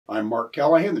I'm Mark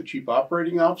Callahan, the Chief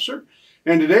Operating Officer,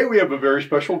 and today we have a very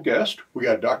special guest. We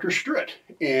got Dr. Stritt,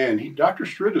 and Dr.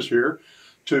 Stritt is here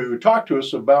to talk to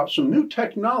us about some new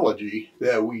technology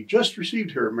that we just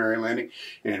received here at Mary Lanning,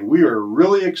 and we are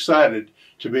really excited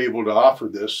to be able to offer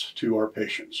this to our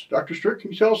patients. Dr. Stritt,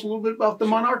 can you tell us a little bit about the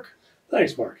Monarch?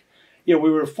 Thanks, Mark. Yeah,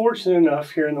 we were fortunate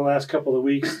enough here in the last couple of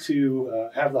weeks to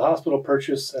have the hospital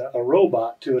purchase a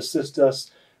robot to assist us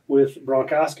with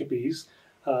bronchoscopies.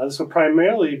 This will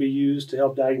primarily be used to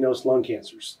help diagnose lung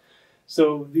cancers.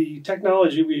 So the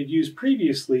technology we had used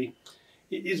previously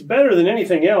is better than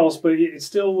anything else, but it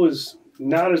still was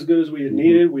not as good as we had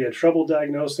needed. We had trouble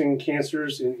diagnosing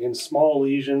cancers in small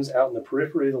lesions out in the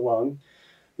periphery of the lung.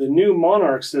 The new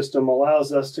Monarch system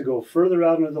allows us to go further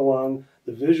out into the lung.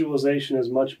 The visualization is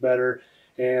much better,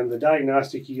 and the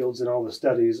diagnostic yields in all the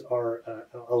studies are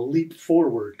a leap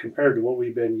forward compared to what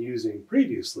we've been using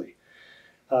previously.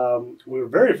 We were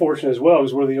very fortunate as well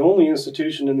because we're the only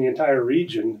institution in the entire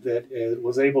region that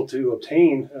was able to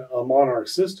obtain a Monarch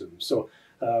system. So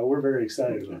we're very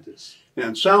excited about this.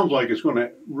 And it sounds like it's going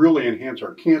to really enhance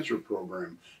our cancer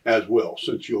program as well,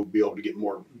 since you'll be able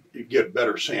to get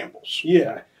better samples.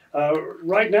 Yeah.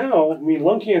 Right now, I mean,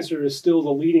 lung cancer is still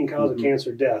the leading cause of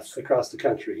cancer death across the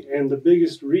country. And the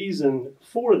biggest reason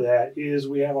for that is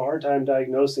we have a hard time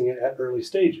diagnosing it at early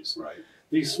stages. Right.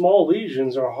 These small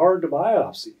lesions are hard to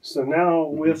biopsy. So now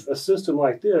with a system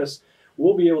like this,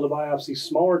 we'll be able to biopsy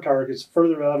smaller targets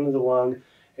further out into the lung.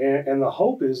 And the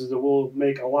hope is that we'll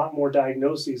make a lot more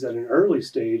diagnoses at an early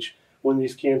stage when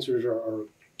these cancers are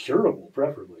curable,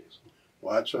 preferably.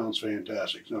 Well, that sounds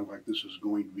fantastic. Sounds like this is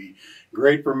going to be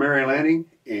great for Mary Lanning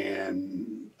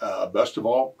and best of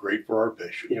all, great for our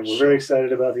patients. Yeah, we're very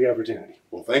excited about the opportunity.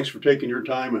 Well, thanks for taking your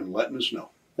time and letting us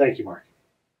know. Thank you, Mark.